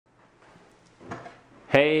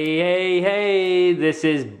Hey, hey, hey, this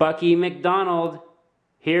is Bucky McDonald,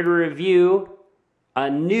 here to review a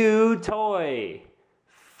new toy,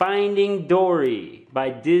 Finding Dory by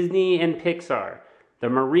Disney and Pixar, the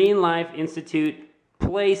Marine Life Institute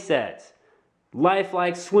Playset.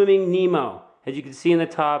 Lifelike Swimming Nemo. As you can see in the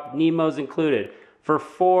top, Nemo's included, for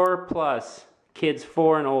 4+, kids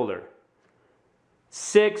 4 and older.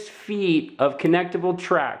 6 feet of connectable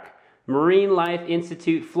track, Marine Life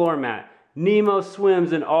Institute floor mat. Nemo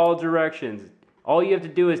swims in all directions. All you have to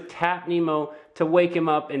do is tap Nemo to wake him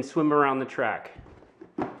up and swim around the track.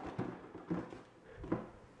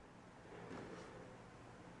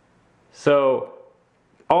 So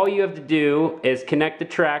all you have to do is connect the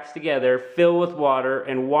tracks together, fill with water,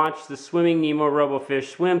 and watch the swimming Nemo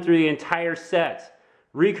robofish swim through the entire set.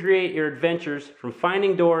 Recreate your adventures from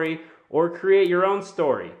Finding Dory or create your own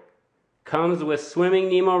story. Comes with swimming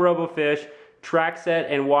Nemo robofish, track set,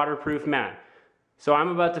 and waterproof mat. So I'm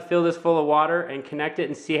about to fill this full of water and connect it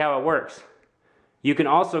and see how it works. You can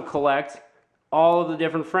also collect all of the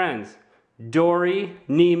different friends. Dory,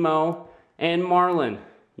 Nemo, and Marlin.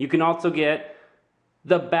 You can also get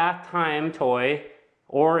the bath time toy,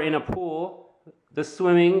 or in a pool, the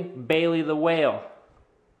swimming Bailey the whale.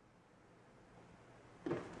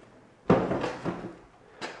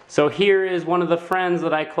 So here is one of the friends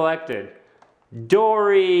that I collected.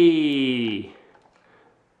 Dory!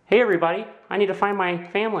 Hey everybody, I need to find my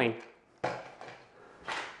family.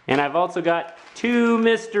 And I've also got 2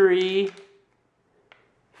 mystery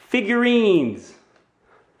figurines.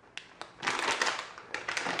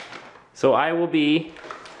 So I will be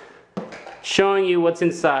showing you what's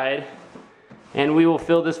inside, and we will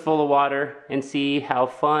fill this full of water and see how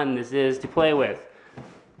fun this is to play with.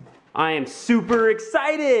 I am super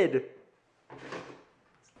excited!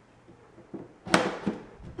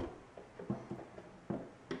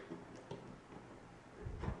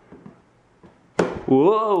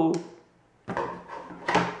 Whoa!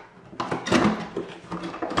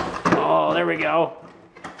 Oh, there we go.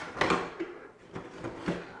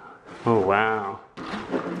 Oh, wow.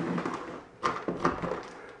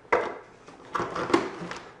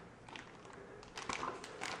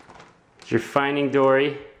 It's your Finding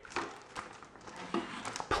Dory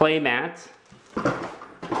play mat.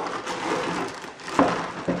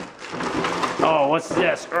 Oh, what's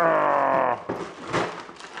this? Oh.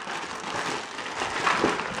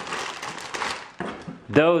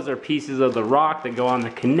 Those are pieces of the rock that go on the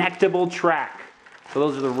connectable track. So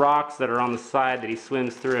those are the rocks that are on the side that he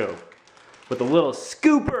swims through. With a little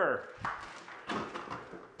scooper.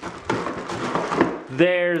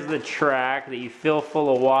 There's the track that you fill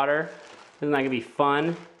full of water. Isn't that gonna be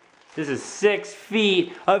fun? This is 6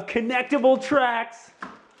 feet of connectable tracks.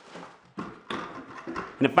 And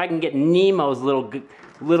if I can get Nemo's little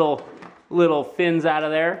fins out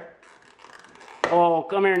of there. Oh,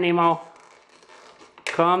 come here, Nemo.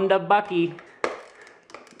 Come to Bucky.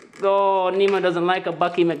 Oh, Nemo doesn't like a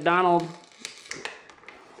Bucky McDonald.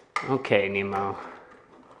 Okay, Nemo.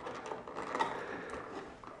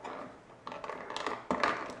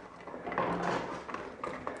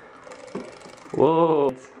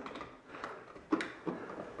 Whoa.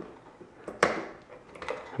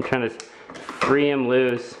 I'm trying to free him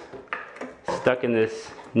loose. Stuck in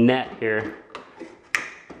this net here.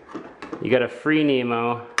 You gotta free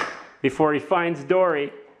Nemo before he finds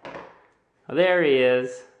Dory. Oh, there he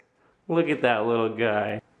is. Look at that little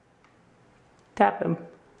guy. Tap him.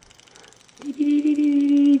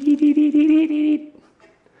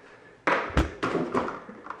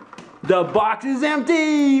 The box is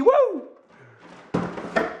empty! Woo!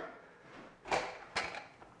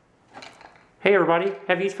 Hey everybody,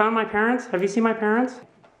 have you found my parents? Have you seen my parents?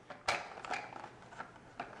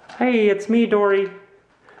 Hey, it's me, Dory.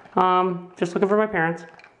 Just looking for my parents.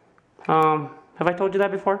 Have I told you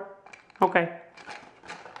that before? Okay.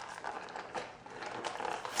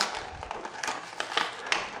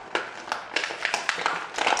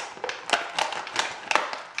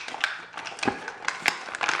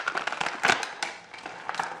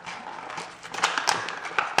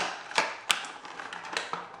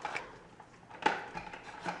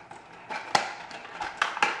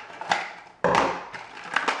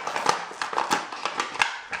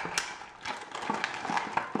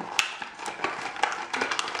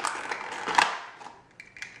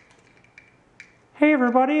 Hey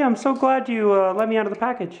everybody, I'm so glad you let me out of the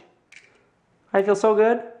package. I feel so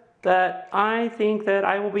good that I think that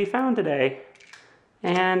I will be found today.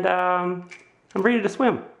 And I'm ready to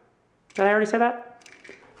swim. Did I already say that?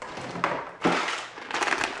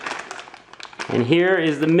 And here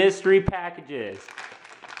is the mystery packages.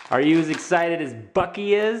 Are you as excited as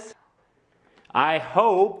Bucky is? I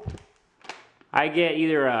hope I get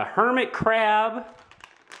either a hermit crab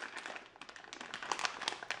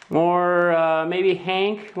or maybe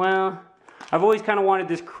Hank. Well, I've always kind of wanted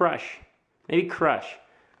this Crush. Maybe Crush.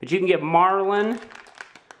 But you can get Marlin,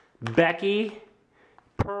 Becky,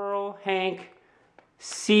 Pearl, Hank,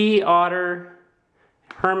 Sea Otter,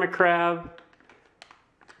 Hermit Crab,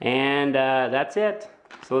 and that's it.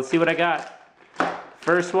 So let's see what I got.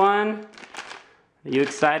 First one. Are you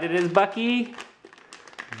excited as Bucky?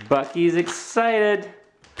 Bucky's excited.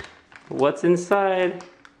 What's inside?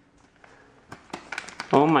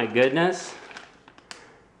 Oh my goodness.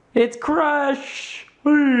 It's Crush!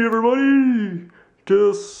 Hey everybody!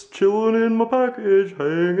 Just chilling in my package,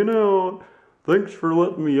 hanging out. Thanks for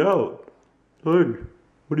letting me out. Hey,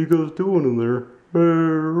 what are you guys doing in there?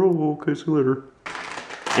 Oh, okay, see you later.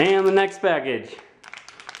 And the next package.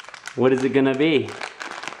 What is it gonna be?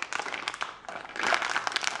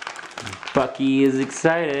 Bucky is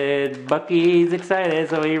excited. Bucky's excited,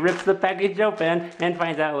 so he rips the package open and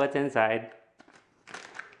finds out what's inside.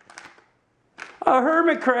 A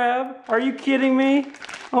hermit crab? Are you kidding me?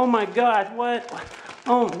 Oh my gosh, what?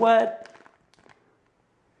 Oh, what?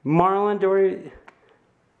 Marlin, Dory.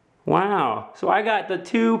 Wow. So I got the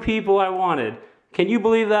two people I wanted. Can you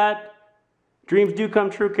believe that? Dreams do come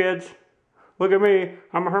true, kids. Look at me.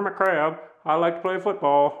 I'm a hermit crab. I like to play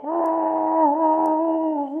football.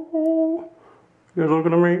 You guys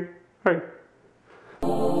looking at me? Hey.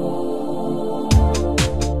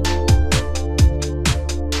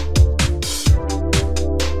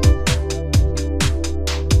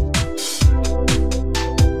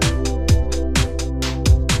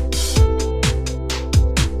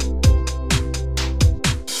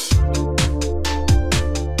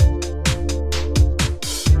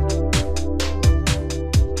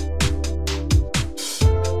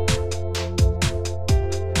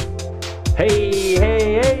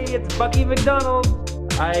 Hey, it's Bucky McDonald.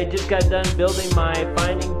 I just got done building my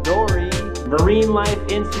Finding Dory Marine Life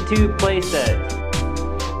Institute Playset.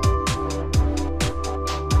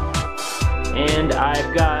 And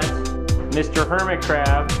I've got Mr. Hermit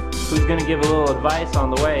Crab, who's gonna give a little advice on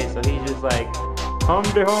the way. So he's just like,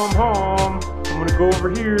 hum-de-hum-hum, I'm gonna go over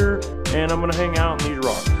here and I'm gonna hang out in these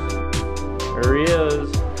rocks. There he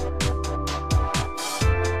is.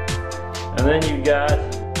 And then you got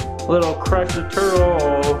little Crush the turtle.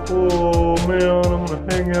 Oh man, I'm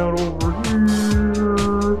gonna hang out over here.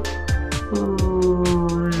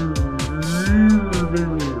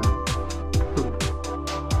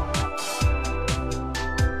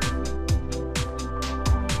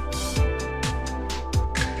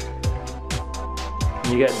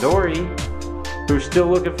 You got Dory, who's still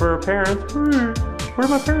looking for her parents. Hey, where are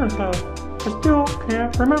my parents at? I still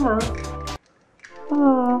can't remember.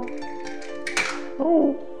 Oh.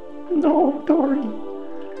 No, Dory.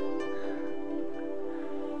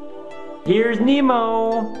 Here's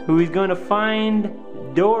Nemo, who is going to find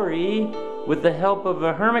Dory with the help of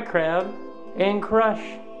a hermit crab and Crush.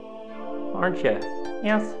 Aren't you?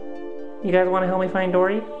 Yes. You guys want to help me find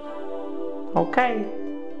Dory? Okay.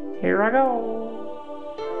 Here I go.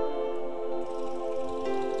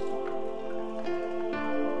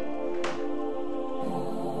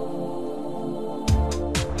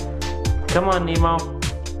 Come on, Nemo.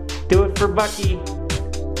 Do it for Bucky.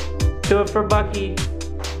 Do it for Bucky.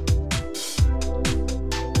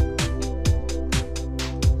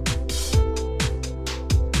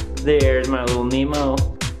 There's my little Nemo.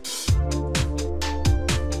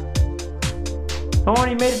 Oh, and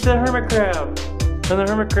he made it to the hermit crab. And the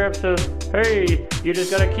hermit crab says, hey, you just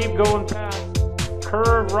gotta keep going past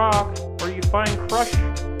Curved Rock where you find Crush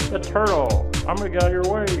the turtle. I'm gonna get out of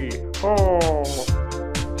your way. Oh.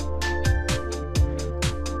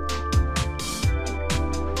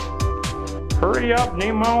 Hurry up,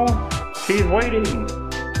 Nemo. She's waiting.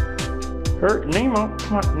 Nemo.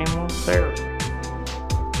 Come on, Nemo. There.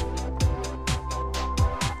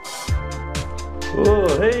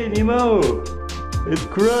 Oh, hey, Nemo. It's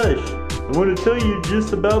Crush. I want to tell you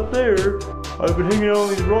just about there. I've been hanging out on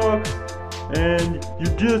these rocks, and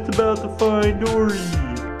you're just about to find Dory.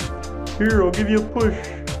 Here, I'll give you a push.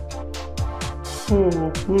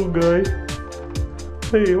 Oh, little guy.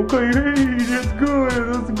 Hey, okay, hey, that's good.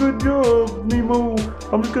 That's a good job, Nemo.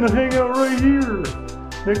 I'm just gonna hang out right here,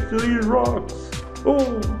 next to these rocks.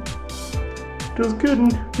 Oh, just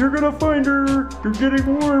kidding. You're gonna find her. You're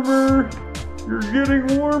getting warmer. You're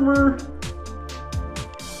getting warmer.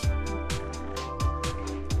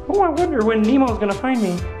 Oh, I wonder when Nemo's gonna find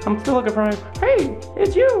me. I'm still looking for him. Hey,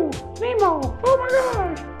 it's you, Nemo. Oh my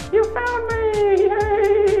gosh, you found me.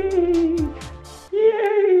 Yay!